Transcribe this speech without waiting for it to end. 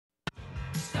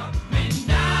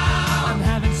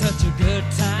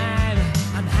good time.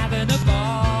 I'm having a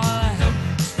ball.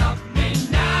 Don't stop me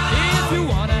now. If you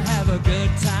wanna have a good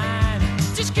time,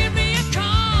 just give me a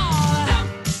call.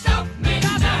 Don't stop me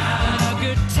now. I'm having a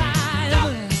good time.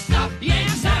 Don't stop me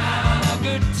yes, now. I'm having a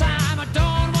good time. I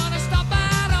don't wanna stop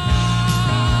at all.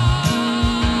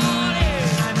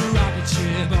 Yeah. I'm a rocket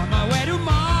ship on my way to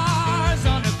Mars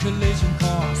on a collision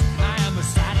course. I am a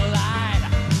satellite.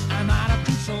 I'm out of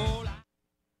control.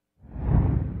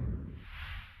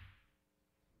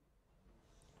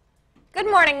 Good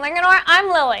morning, Linganore. I'm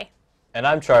Lily. And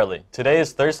I'm Charlie. Today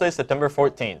is Thursday, September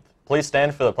 14th. Please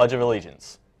stand for the Pledge of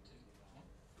Allegiance.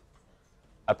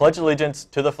 I pledge allegiance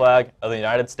to the flag of the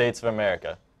United States of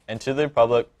America and to the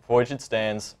republic for which it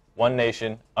stands, one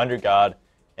nation, under God,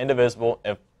 indivisible,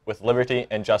 and with liberty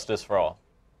and justice for all.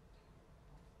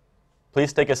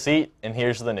 Please take a seat, and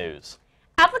here's the news.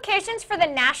 Applications for the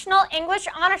National English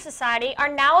Honor Society are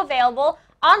now available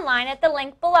online at the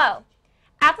link below.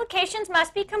 Applications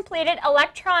must be completed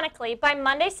electronically by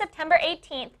Monday, September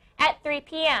 18th at 3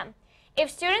 p.m.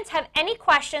 If students have any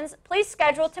questions, please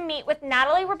schedule to meet with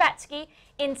Natalie Rebetsky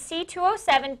in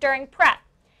C207 during prep.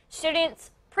 Students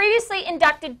previously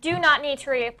inducted do not need to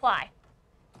reapply.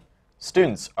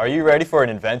 Students, are you ready for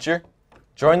an adventure?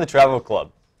 Join the travel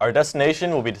club. Our destination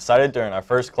will be decided during our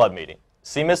first club meeting.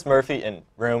 See Miss Murphy in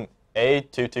room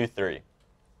A223.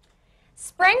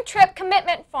 Spring trip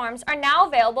commitment forms are now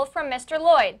available from Mr.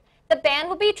 Lloyd. The band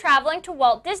will be traveling to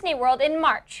Walt Disney World in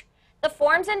March. The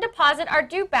forms and deposit are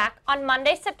due back on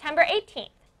Monday, September 18th.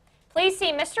 Please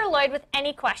see Mr. Lloyd with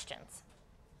any questions.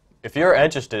 If you are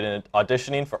interested in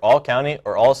auditioning for all-county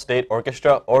or all-state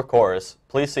orchestra or chorus,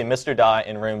 please see Mr. Dye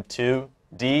in room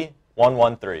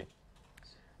 2D113.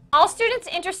 All students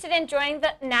interested in joining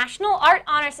the National Art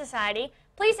Honor Society,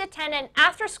 please attend an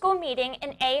after-school meeting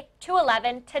in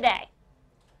A211 today.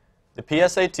 The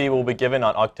PSAT will be given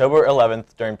on October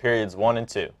 11th during periods 1 and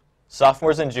 2.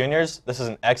 Sophomores and juniors, this is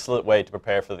an excellent way to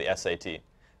prepare for the SAT.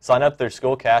 Sign up through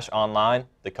School Cash online.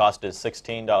 The cost is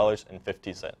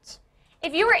 $16.50.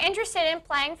 If you are interested in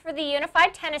playing for the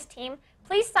Unified Tennis Team,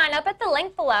 please sign up at the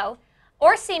link below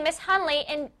or see Miss Hunley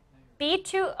in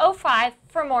B205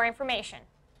 for more information.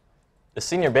 The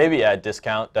senior baby ad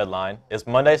discount deadline is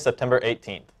Monday, September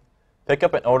 18th. Pick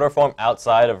up an order form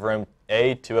outside of room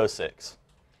A206.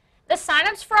 The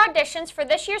sign-ups for auditions for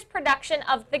this year's production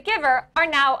of The Giver are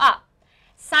now up.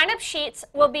 Sign-up sheets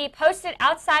will be posted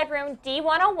outside room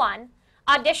D101.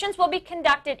 Auditions will be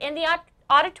conducted in the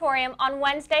auditorium on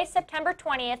Wednesday, September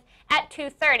 20th at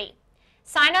 2:30.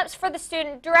 Sign-ups for the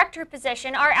student director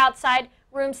position are outside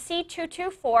room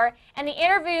C224, and the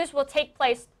interviews will take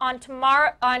place on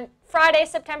Friday,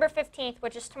 September 15th,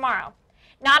 which is tomorrow.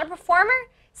 Not a performer?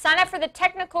 Sign up for the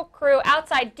technical crew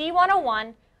outside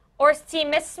D101 or see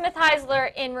Miss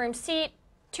Smith-Heisler in room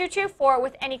C224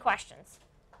 with any questions.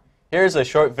 Here's a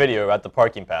short video about the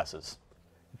parking passes.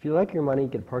 If you like your money,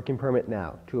 get a parking permit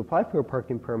now. To apply for a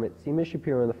parking permit, see Ms.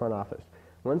 Shapiro in the front office.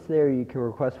 Once there, you can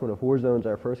request one of 4 zones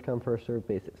on a first-come, first-served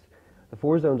basis. The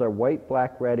 4 zones are white,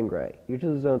 black, red, and gray. Each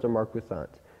of the zones are marked with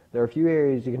signs. There are a few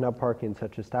areas you cannot park in,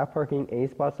 such as staff parking, any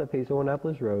spots that face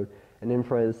Indianapolis Road, and in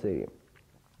front of the stadium.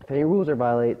 If any rules are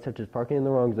violated, such as parking in the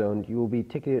wrong zone, you will be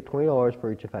ticketed $20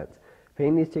 for each offense.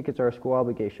 Paying these tickets are a school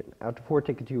obligation. After 4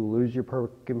 tickets, you will lose your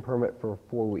parking permit for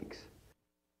 4 weeks.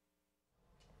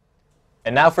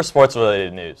 And now for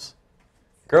sports-related news.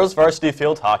 Girls varsity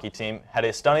field hockey team had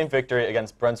a stunning victory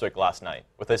against Brunswick last night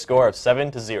with a score of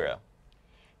 7-0.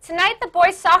 Tonight, the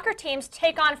boys' soccer teams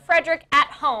take on Frederick at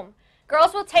home.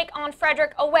 Girls will take on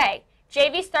Frederick away.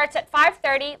 JV starts at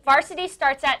 5:30. Varsity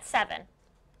starts at 7.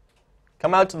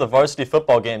 Come out to the varsity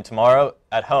football game tomorrow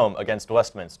at home against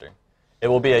Westminster. It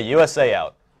will be a USA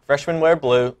out. Freshmen wear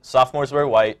blue, sophomores wear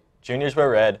white, juniors wear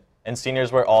red, and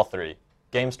seniors wear all 3.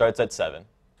 Game starts at 7.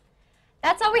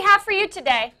 That's all we have for you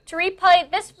today. To replay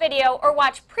this video or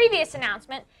watch previous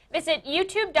announcement, visit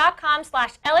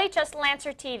youtube.com/LHS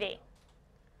Lancer TV.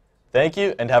 Thank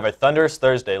you, and have a thunderous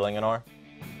Thursday, Linganore.